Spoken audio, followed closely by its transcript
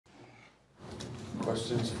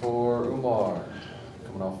Questions for Oumar,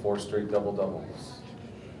 coming off 4 straight double-doubles.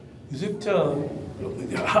 Is it,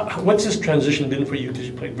 what's this transition been for you? Because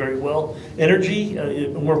you played very well. Energy,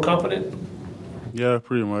 more confident? Yeah,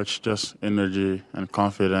 pretty much just energy and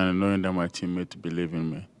confidence and knowing that my teammates believe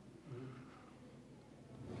in me.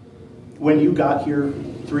 When you got here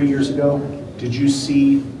 3 years ago, did you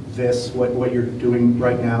see this, what you're doing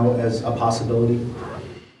right now, as a possibility?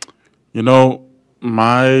 You know,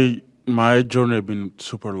 my journey has been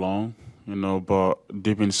super long, you know, but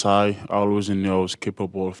deep inside, I always knew I was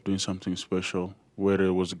capable of doing something special, whether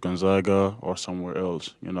it was Gonzaga or somewhere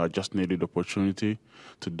else. You know, I just needed the opportunity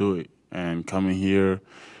to do it. And coming here,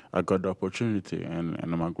 I got the opportunity, and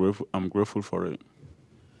I'm grateful for it.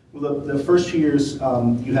 Well, the first 2 years,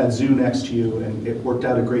 you had Zoo next to you, and it worked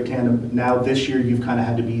out a great tandem. Now this year, you've kind of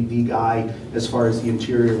had to be the guy as far as the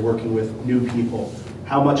interior, working with new people.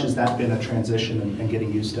 How much has that been a transition and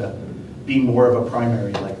getting used to being more of a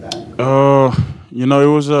primary like that? You know,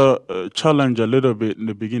 it was a challenge a little bit in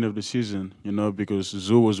the beginning of the season, you know, because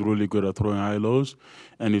Zoo was really good at throwing high lows,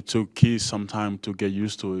 and it took Keith some time to get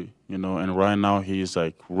used to it, you know, and right now he's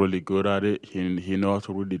like really good at it. He knows how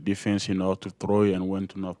to read the defense, he knows how to throw it and when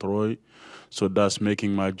to not throw it. So that's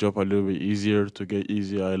making my job a little bit easier to get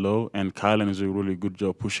easy high low. And Kylan is a really good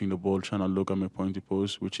job pushing the ball, trying to look at my pointy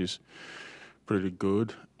post, which is pretty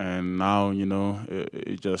good. And now, you know,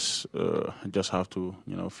 it just have to,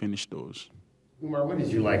 you know, finish those. Oumar, what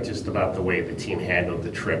did you like just about the way the team handled the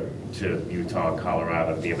trip to Utah and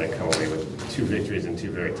Colorado, to be able to come away with 2 victories in 2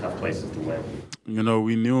 very tough places to win? You know,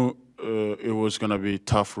 we knew it was going to be a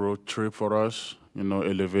tough road trip for us, you know,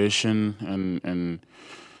 elevation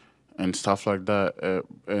and stuff like that.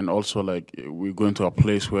 And also, like, we're going to a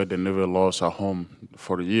place where they never lost at home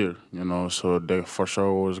for a year, you know, so they for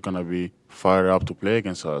sure was going to be fired up to play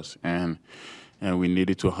against us. And we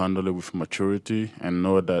needed to handle it with maturity and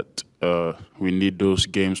know that we need those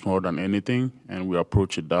games more than anything, and we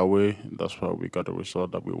approach it that way. That's why we got the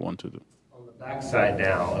result that we wanted. On the backside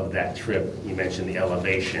now of that trip, you mentioned the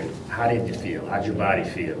elevation. How did you feel? How'd your body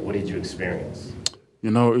feel? What did you experience? You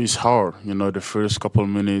know, it's hard. You know, the first couple of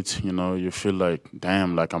minutes, you know, you feel like,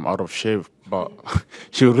 damn, like I'm out of shape. But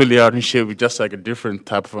you really are in shape. It's just like a different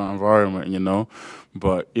type of environment, you know.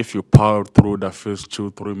 But if you power through that first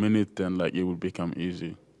 2-3 minutes, then like it will become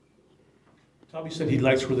easy. Tommy said he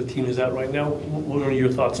likes where the team is at right now. What are your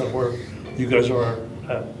thoughts on where you guys are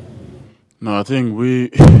at? No, I think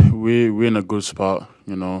we're in a good spot.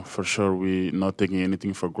 You know, for sure. We're not taking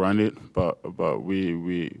anything for granted, but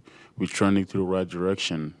we're trending to the right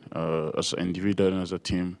direction as an individual and as a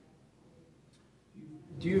team.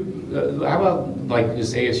 Do you? How about like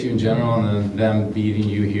just ASU in general, and then them beating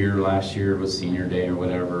you here last year with Senior Day or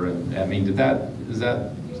whatever? And I mean, is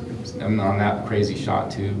that on that crazy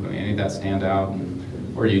shot too? I mean, any of that stand out,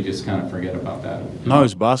 or you just kind of forget about that? No,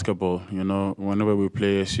 it's basketball. You know, whenever we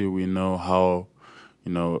play ASU, we know how,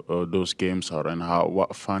 you know, those games are and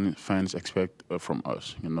what fans expect from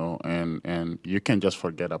us. You know, and you can just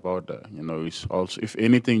forget about that. You know, it's also, if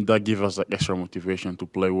anything, that gives us like extra motivation to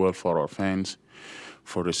play well for our fans,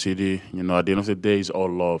 for the city. You know, at the end of the day, it's all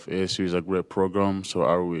love. ASU is a great program, so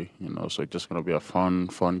are we. You know, so it's just gonna be a fun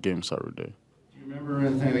game Saturday. Do you remember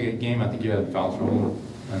anything of the game? I think you had foul trouble.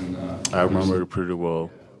 And I remember it pretty well.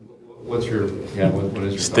 What's your what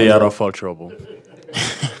is your stay out of foul trouble?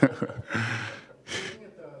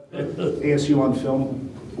 ASU on film,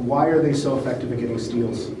 why are they so effective at getting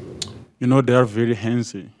steals? You know, they are very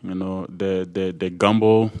handsy. You know, they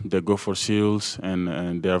gamble, they go for steals,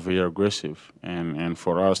 and they are very aggressive. And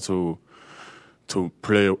for us to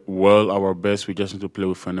play well, our best, we just need to play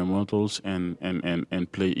with fundamentals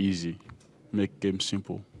and play easy, make games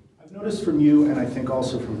simple. I've noticed from you, and I think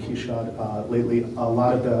also from Keshad lately, a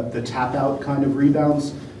lot of the tap-out kind of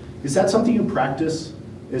rebounds. Is that something you practice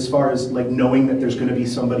as far as like knowing that there's going to be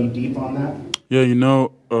somebody deep on that? Yeah, you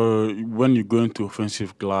know, when you go into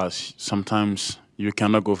offensive glass, sometimes you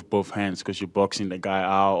cannot go with both hands because you're boxing the guy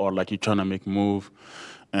out or like you're trying to make move.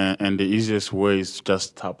 And the easiest way is to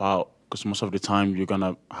just tap out because most of the time you're going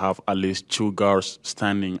to have at least 2 guards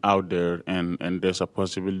standing out there and there's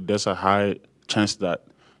a high chance that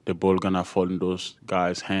the ball going to fall in those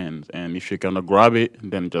guys' hands. And if you're going to grab it,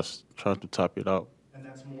 then just try to tap it out. And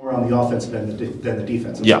that's more on the offense than the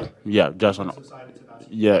defense. Yeah, just on.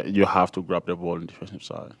 Yeah, you have to grab the ball on the defensive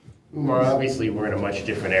side. Oumar, obviously we're in a much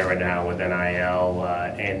different era now with NIL,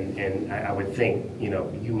 and I would think, you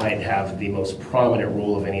know, you might have the most prominent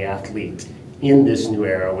role of any athlete in this new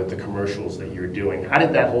era with the commercials that you're doing. How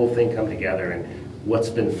did that whole thing come together, and what's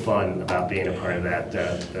been fun about being a part of that,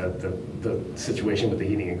 the situation with the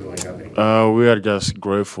heating and cooling company? We are just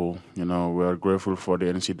grateful, you know, we are grateful for the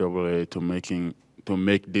NCAA to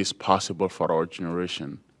make this possible for our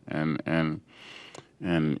generation. And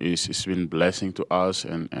it's been a blessing to us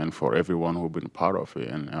and for everyone who's been part of it.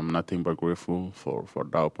 And I'm nothing but grateful for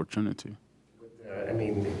the opportunity. I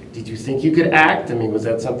mean, did you think you could act? I mean, was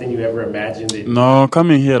that something you ever imagined? No,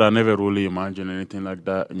 coming here, I never really imagined anything like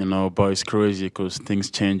that, you know, but it's crazy because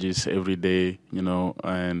things changes every day, you know,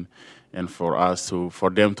 and for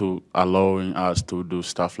them to allowing us to do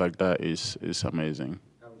stuff like that is amazing.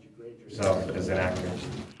 How would you grade yourself as an actor?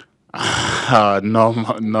 No,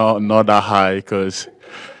 not that high, because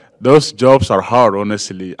those jobs are hard.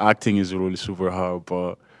 Honestly, acting is really super hard,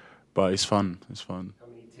 but it's fun. It's fun. How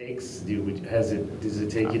many takes does it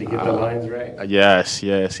take you to get the lines right? Yes,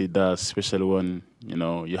 it does. Especially when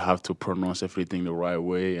you have to pronounce everything the right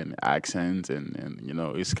way and accents and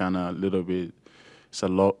it's kind of a little bit. It's a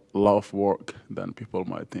lot of work than people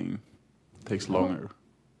might think. It takes longer.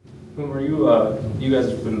 Oumar, you guys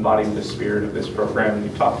have embodied the spirit of this program, and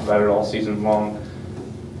you've talked about it all season long.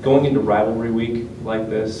 Going into rivalry week like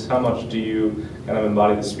this, how much do you kind of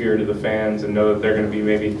embody the spirit of the fans and know that they're going to be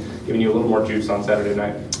maybe giving you a little more juice on Saturday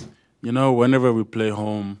night? You know, whenever we play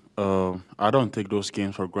home, I don't take those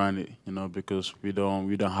games for granted. You know, because we don't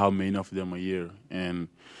have many of them a year, and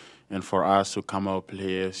for us to come out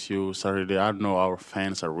play ASU Saturday, I know our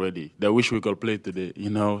fans are ready. They wish we could play today. You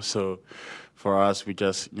know, so. For us, we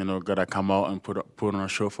just, gotta come out and put on a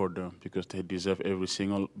show for them because they deserve every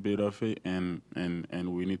single bit of it, and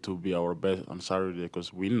we need to be our best on Saturday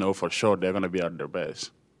because we know for sure they're gonna be at their best.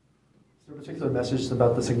 Is there a particular message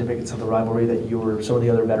about the significance of the rivalry that you or some of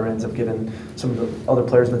the other veterans have given some of the other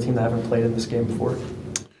players in the team that haven't played in this game before?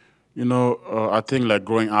 I think like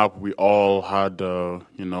growing up, we all had,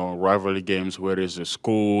 rivalry games, whether it's a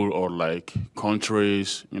school or like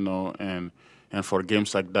countries, and for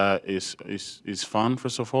games like that, is fun,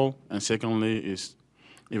 first of all, and secondly, is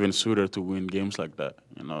even sweeter to win games like that.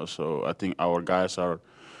 So I think our guys are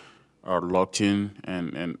locked in,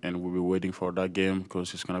 and we'll be waiting for that game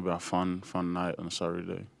because it's gonna be a fun night on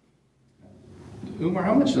Saturday. Oumar,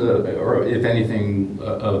 how much, or if anything,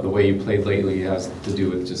 of the way you played lately has to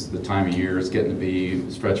do with just the time of year? It's getting to be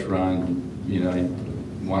stretch run, you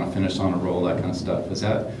want to finish on a roll, that kind of stuff.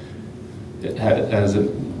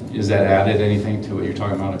 Is that added anything to what you're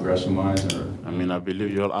talking about aggression-wise? I mean, I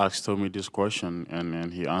believe you all asked Tommy this question,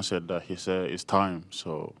 and he answered that. He said it's time.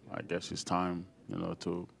 So I guess it's time,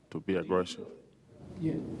 to be aggressive.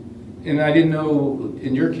 Yeah, and I didn't know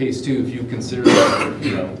in your case too, if you consider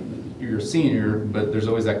that, you're a senior, but there's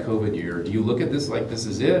always that COVID year. Do you look at this like this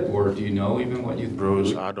is it, or do you know even what you?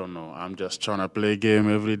 Bruce, I don't know. I'm just trying to play a game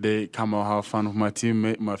every day, come out, have fun with my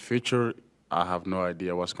teammate, my future. I have no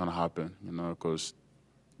idea what's gonna happen, because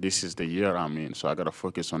this is the year I'm in, so I gotta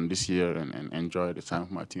focus on this year and enjoy the time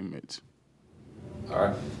with my teammates. All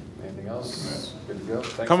right. Anything else? Good to go.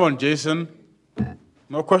 Thanks. Come on, Jason.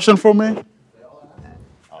 No question for me?